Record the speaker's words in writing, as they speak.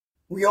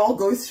We all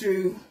go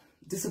through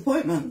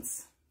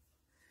disappointments.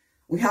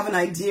 We have an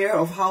idea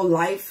of how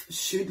life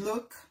should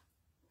look.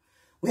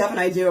 We have an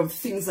idea of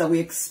things that we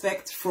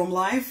expect from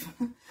life.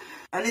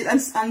 And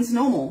it's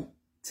normal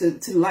to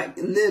like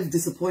live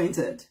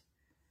disappointed,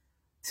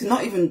 to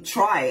not even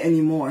try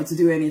anymore to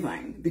do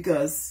anything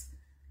because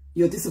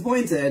you're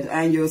disappointed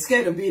and you're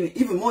scared of being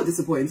even more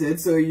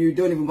disappointed, so you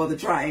don't even bother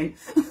trying.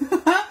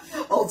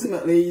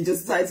 Ultimately, you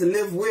just decide to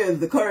live with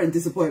the current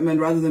disappointment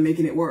rather than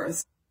making it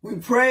worse.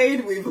 We've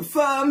prayed, we've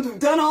affirmed, we've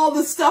done all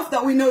the stuff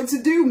that we know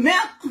to do,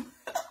 man.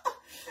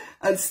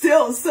 And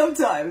still,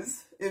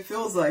 sometimes it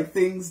feels like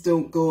things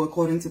don't go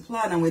according to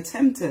plan and we're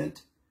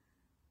tempted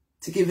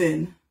to give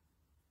in.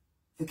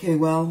 Okay,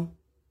 well,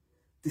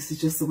 this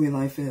is just the way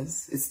life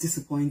is. It's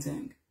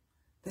disappointing.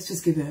 Let's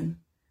just give in.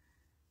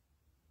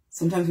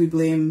 Sometimes we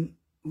blame,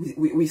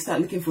 we start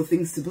looking for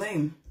things to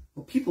blame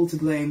or people to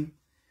blame.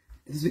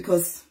 It's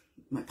because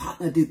my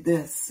partner did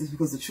this. It's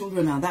because the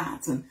children are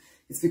that. And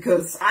it's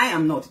because I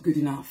am not good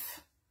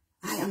enough.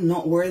 I am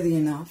not worthy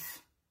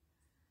enough.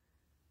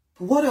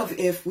 But what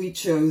if we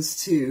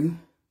chose to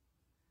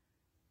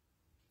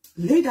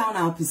lay down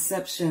our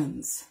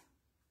perceptions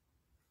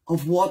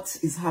of what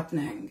is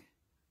happening?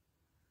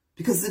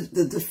 Because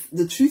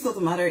the truth of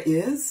the matter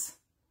is,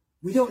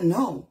 we don't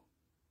know.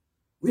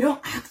 We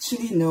don't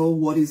actually know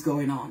what is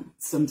going on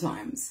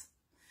sometimes.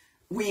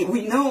 We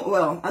know,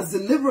 well, as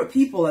deliberate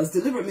people, as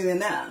deliberate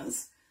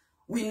millionaires,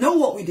 we know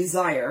what we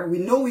desire. We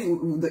know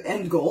the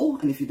end goal.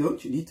 And if you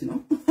don't, you need to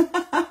know.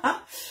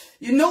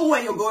 You know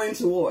where you're going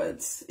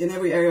towards in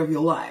every area of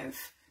your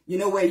life. You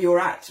know where you're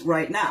at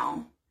right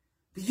now.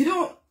 But you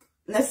don't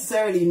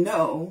necessarily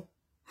know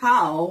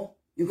how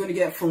you're going to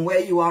get from where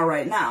you are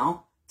right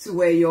now to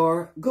where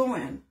you're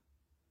going.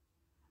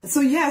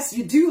 So yes,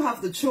 you do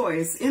have the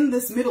choice in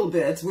this middle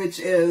bit, which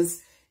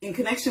is in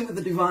connection with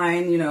the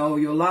divine. You know,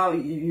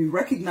 you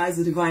recognize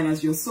the divine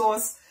as your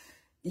source.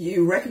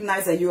 You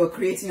recognize that you are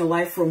creating a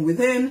life from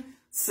within.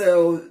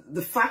 So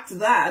the fact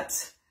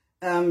that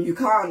you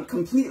can't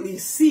completely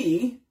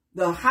see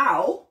the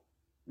how,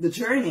 the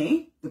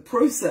journey, the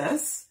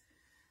process,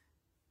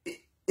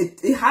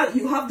 you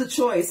have the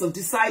choice of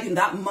deciding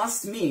that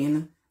must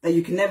mean that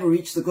you can never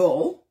reach the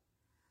goal.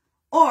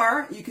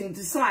 Or you can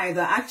decide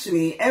that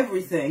actually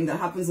everything that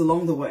happens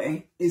along the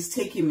way is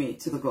taking me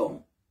to the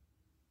goal.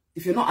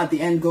 If you're not at the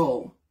end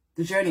goal,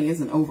 the journey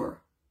isn't over,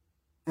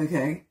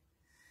 okay?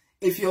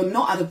 If you're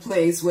not at a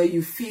place where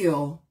you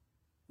feel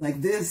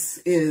like this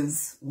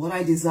is what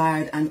I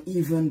desired and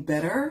even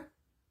better,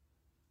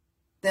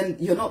 then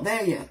you're not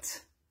there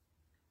yet.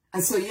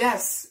 And so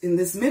yes, in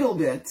this middle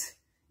bit,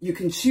 you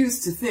can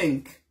choose to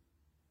think,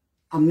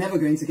 I'm never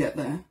going to get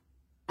there,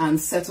 and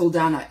settle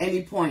down at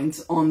any point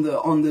on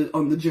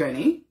the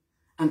journey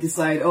and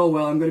decide, oh,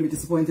 well, I'm going to be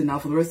disappointed now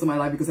for the rest of my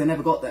life because I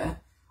never got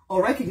there.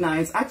 Or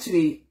recognize,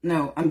 actually,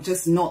 no, I'm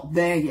just not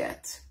there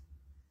yet.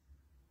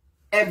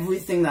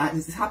 Everything that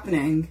is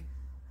happening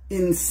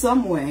in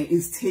some way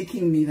is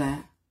taking me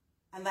there.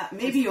 And that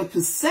maybe your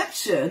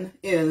perception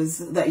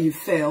is that you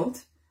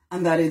failed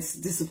and that it's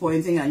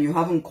disappointing and you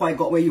haven't quite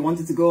got where you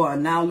wanted to go,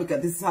 and now look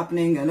at this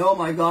happening and oh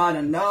my God,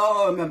 and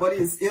no, my body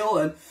is ill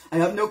and I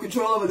have no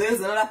control over this.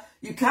 Blah, blah, blah.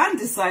 You can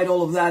decide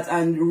all of that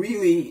and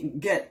really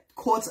get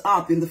caught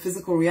up in the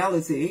physical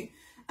reality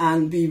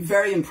and be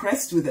very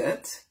impressed with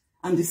it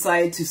and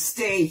decide to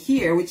stay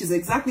here, which is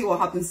exactly what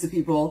happens to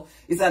people,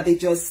 is that they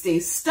just stay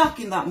stuck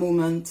in that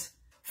moment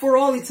for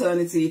all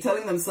eternity,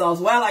 telling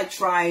themselves, well, I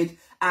tried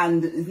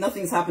and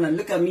nothing's happened, and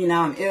look at me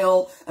now, I'm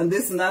ill, and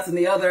this and that and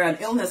the other. And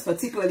illness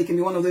particularly can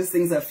be one of those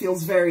things that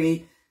feels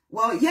very,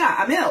 well, yeah,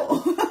 I'm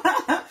ill.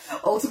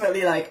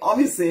 Ultimately, like,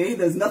 obviously,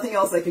 there's nothing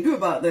else I can do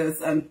about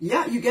this. And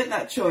yeah, you get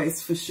that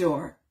choice for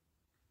sure.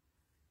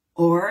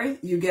 Or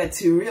you get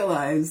to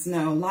realize,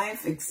 no,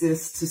 life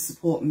exists to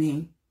support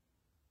me.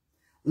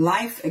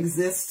 Life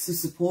exists to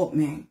support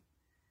me.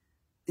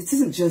 It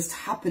isn't just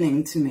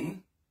happening to me.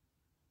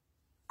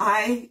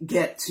 I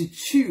get to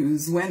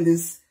choose when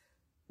this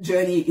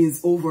journey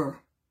is over,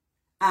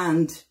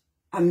 and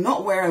I'm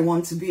not where I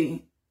want to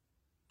be.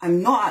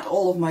 I'm not at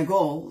all of my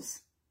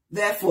goals.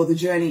 Therefore, the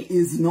journey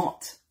is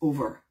not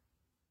over.